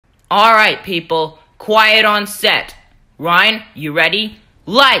Alright, people, quiet on set. Ryan, you ready?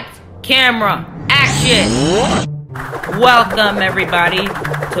 Lights, camera, action! Welcome, everybody,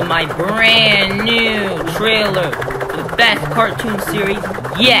 to my brand new trailer for the best cartoon series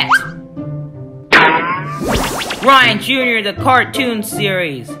yet. Ryan Jr., the cartoon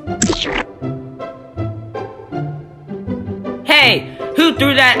series. Hey, who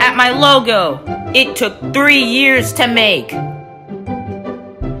threw that at my logo? It took 3 years to make.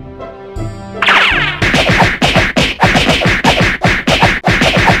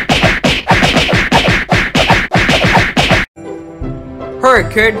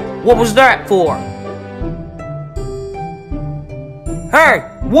 Hey kid, what was that for? Hey,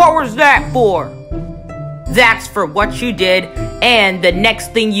 what was that for? That's for what you did and the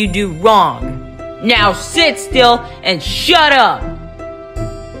next thing you do wrong. Now sit still and shut up!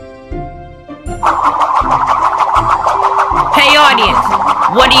 Hey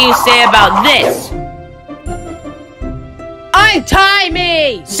audience, what do you say about this? Untie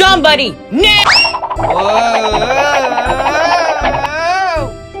me! Somebody, now!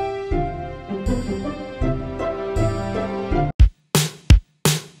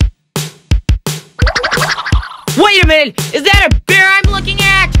 Wait a minute! Is that a bear I'm looking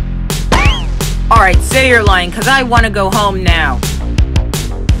at? Alright, say your line, cause I wanna go home now.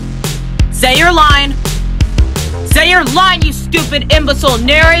 Say your line! Say your line, you stupid imbecile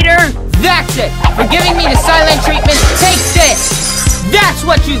narrator! That's it! For giving me the silent treatment, take this! That's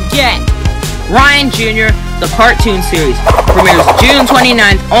what you get! Ryan Jr., the cartoon series, premieres June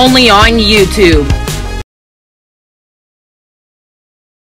 29th only on YouTube.